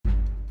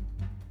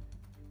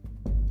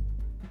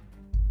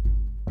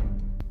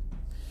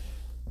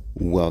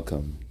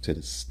Welcome to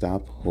the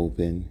Stop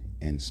Hoping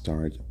and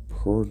Start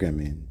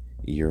Programming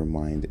Your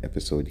Mind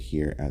episode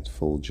here at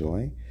Full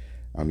Joy.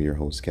 I'm your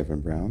host,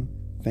 Kevin Brown.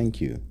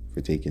 Thank you for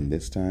taking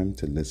this time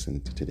to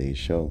listen to today's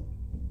show.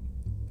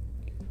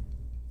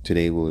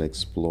 Today we'll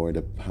explore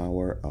the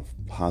power of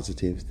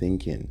positive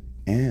thinking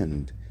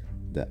and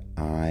the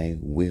I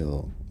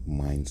will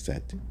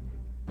mindset.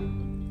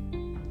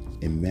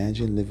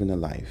 Imagine living a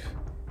life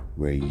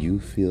where you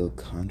feel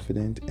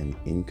confident and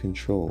in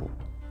control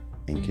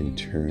and can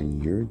turn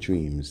your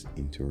dreams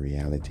into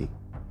reality.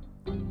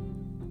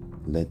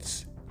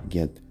 Let's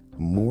get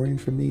more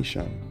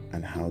information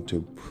on how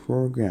to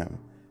program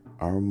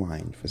our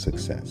mind for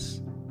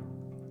success.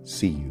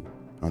 See you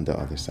on the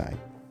other side.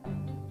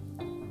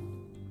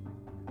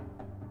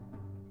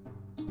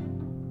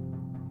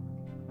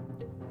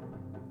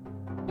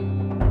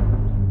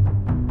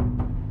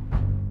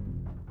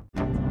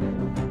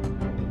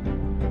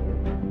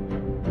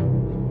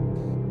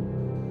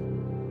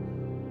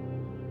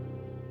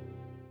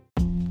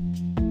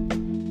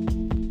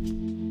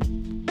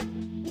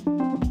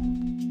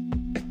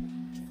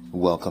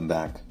 Welcome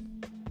back.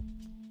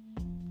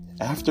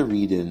 After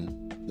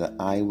reading the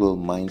I Will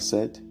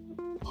Mindset,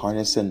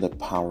 Harnessing the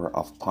Power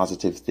of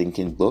Positive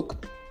Thinking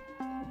book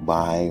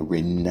by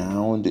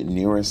renowned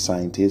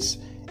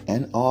neuroscientist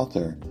and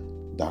author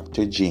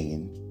Dr.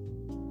 Jane,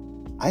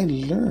 I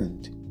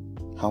learned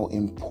how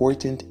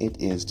important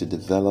it is to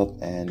develop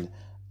an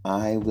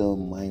I Will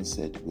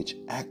mindset which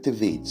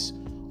activates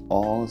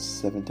all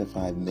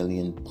 75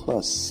 million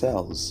plus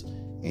cells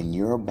in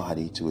your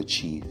body to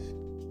achieve,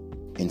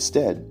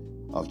 instead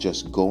of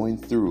just going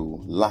through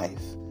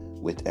life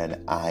with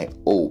an I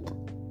hope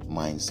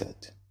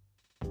mindset.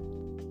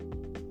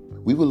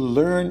 We will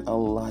learn a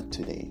lot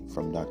today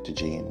from Dr.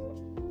 Jane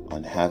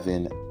on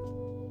having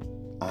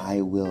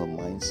I will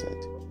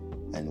mindset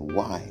and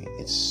why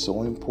it's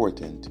so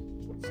important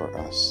for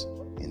us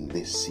in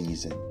this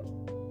season.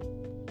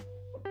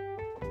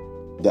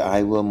 The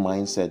I will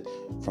mindset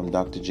from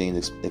Dr.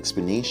 Jane's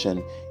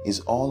explanation is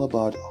all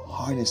about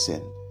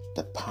harnessing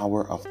the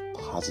power of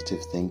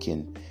positive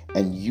thinking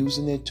and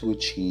using it to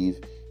achieve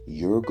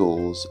your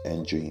goals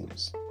and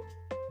dreams.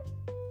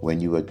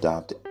 When you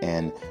adopt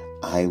an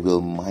I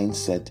will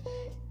mindset,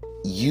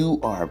 you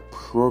are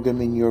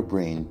programming your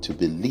brain to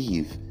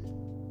believe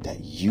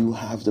that you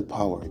have the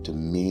power to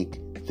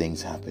make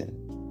things happen.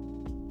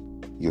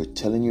 You're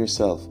telling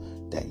yourself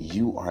that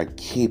you are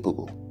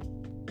capable,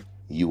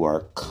 you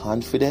are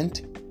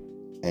confident,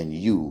 and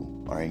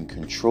you are in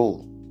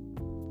control.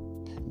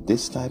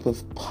 This type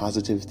of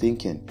positive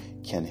thinking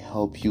can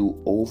help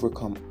you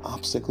overcome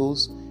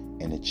obstacles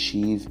and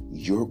achieve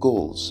your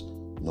goals,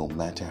 no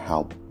matter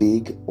how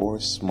big or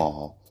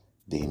small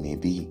they may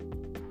be.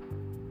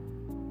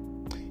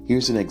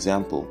 Here's an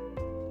example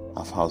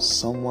of how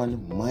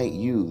someone might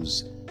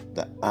use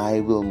the I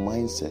will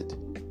mindset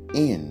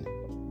in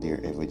their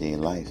everyday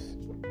life.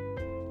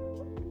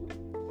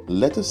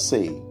 Let us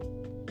say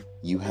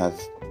you have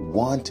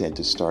wanted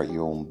to start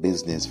your own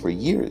business for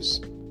years,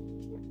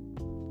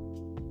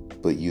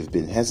 but you've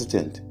been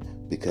hesitant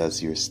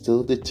because you're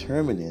still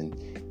determining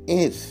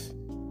if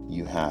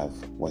you have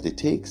what it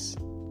takes.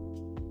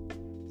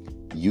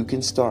 You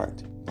can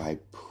start by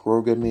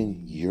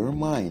programming your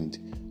mind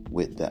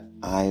with the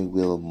I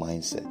will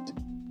mindset.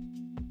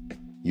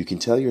 You can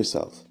tell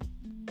yourself,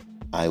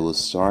 I will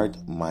start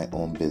my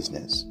own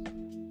business.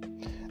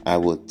 I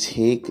will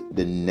take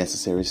the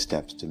necessary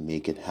steps to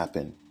make it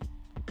happen.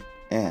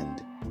 And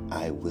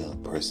I will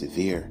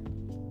persevere,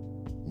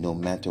 no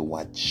matter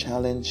what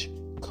challenge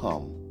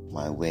come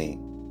my way.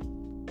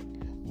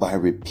 By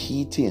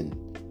repeating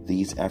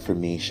these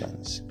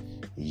affirmations,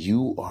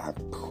 you are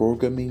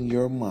programming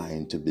your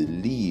mind to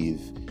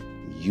believe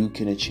you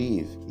can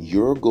achieve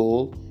your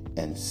goal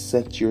and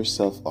set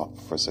yourself up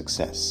for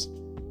success.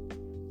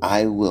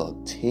 I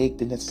will take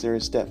the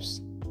necessary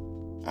steps.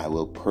 I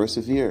will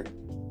persevere,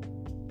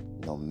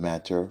 no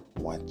matter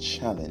what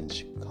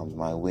challenge comes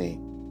my way.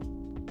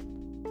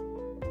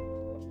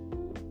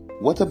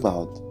 What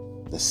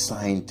about the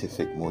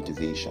scientific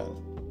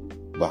motivation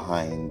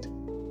behind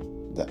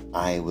the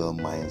I will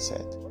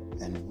mindset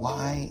and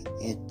why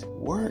it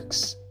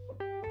works?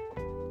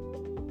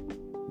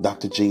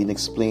 Dr. Jane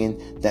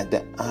explained that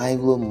the I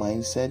will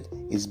mindset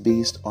is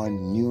based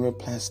on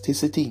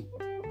neuroplasticity,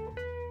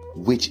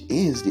 which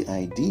is the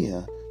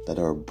idea that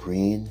our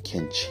brain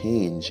can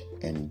change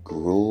and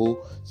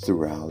grow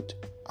throughout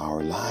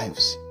our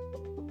lives.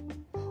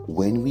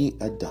 When we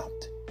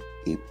adopt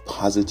a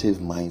positive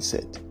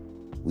mindset,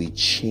 we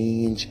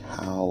change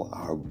how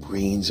our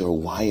brains are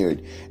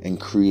wired and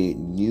create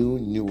new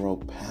neural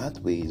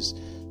pathways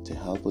to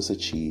help us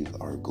achieve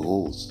our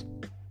goals.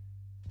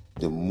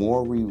 The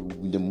more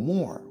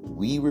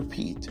we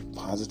repeat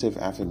positive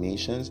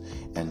affirmations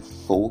and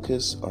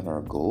focus on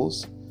our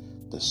goals,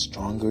 the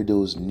stronger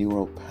those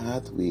neural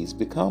pathways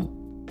become.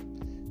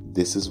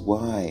 This is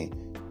why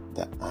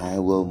the I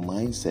will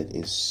mindset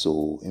is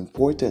so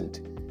important.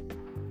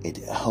 It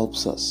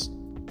helps us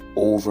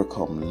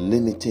overcome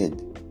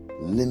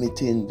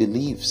limiting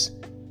beliefs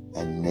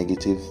and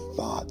negative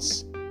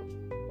thoughts,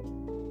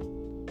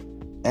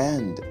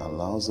 and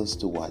allows us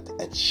to what?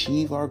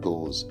 Achieve our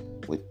goals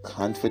with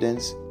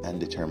confidence and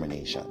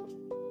determination.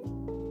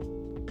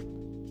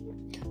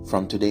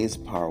 From today's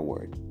Power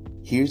Word,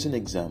 here's an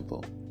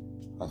example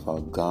of how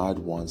God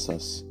wants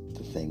us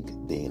to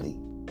think daily.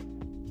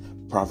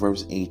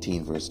 Proverbs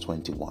 18 verse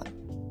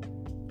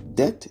 21.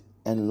 Death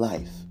and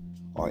life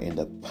are in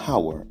the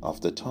power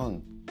of the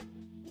tongue,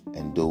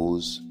 and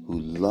those who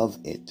love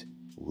it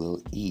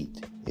will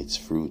eat its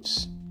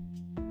fruits.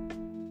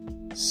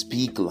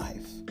 Speak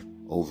life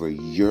over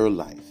your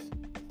life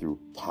through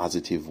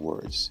positive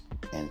words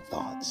and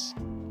thoughts,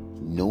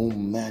 no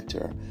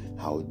matter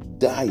how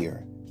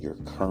dire your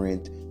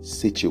current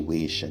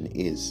situation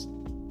is.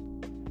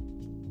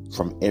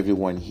 From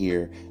everyone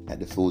here at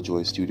the Full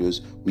Joy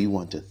Studios, we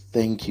want to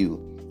thank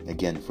you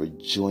again for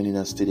joining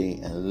us today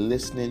and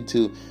listening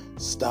to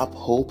Stop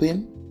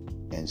Hoping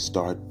and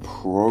Start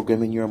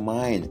Programming Your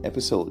Mind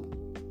episode.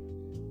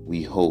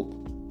 We hope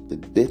the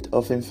bit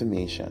of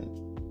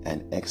information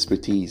and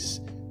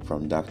expertise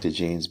from Dr.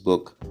 Jane's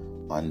book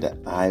on the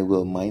I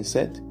Will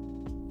mindset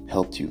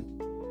helped you.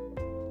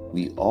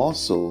 We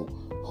also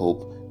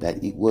hope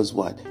that it was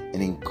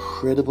an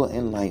incredible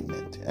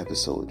enlightenment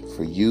episode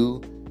for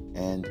you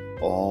and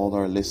all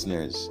our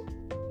listeners.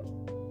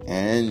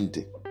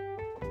 And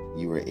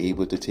you were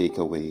able to take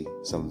away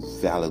some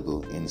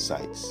valuable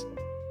insights.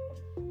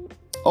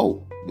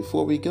 Oh,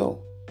 before we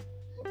go,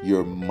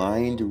 your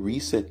mind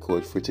reset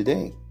code for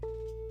today.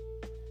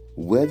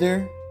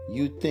 Whether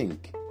you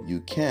think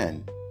you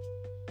can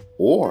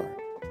or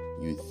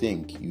you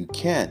think you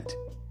can't,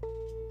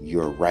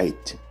 you're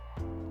right.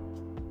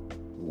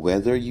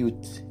 Whether you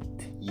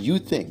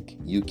think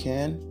you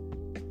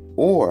can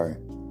or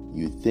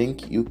you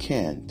think you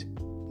can't,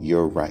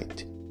 you're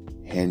right.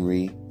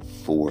 Henry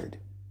Ford.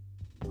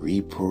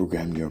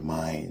 Reprogram your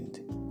mind.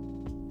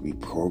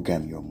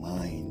 Reprogram your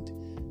mind.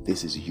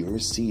 This is your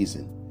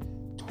season,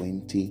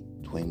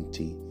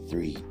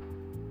 2023.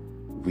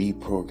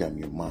 Reprogram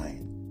your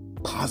mind.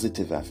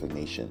 Positive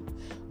affirmation.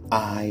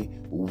 I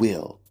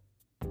will.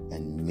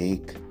 And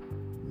make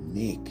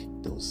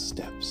those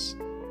steps.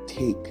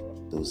 Take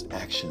those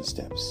action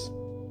steps.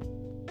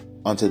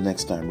 Until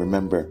next time,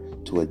 remember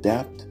to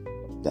adapt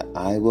the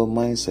I Will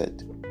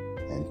mindset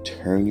and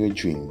turn your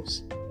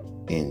dreams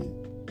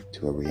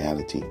into a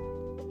reality.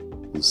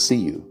 We'll see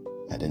you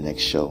at the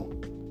next show.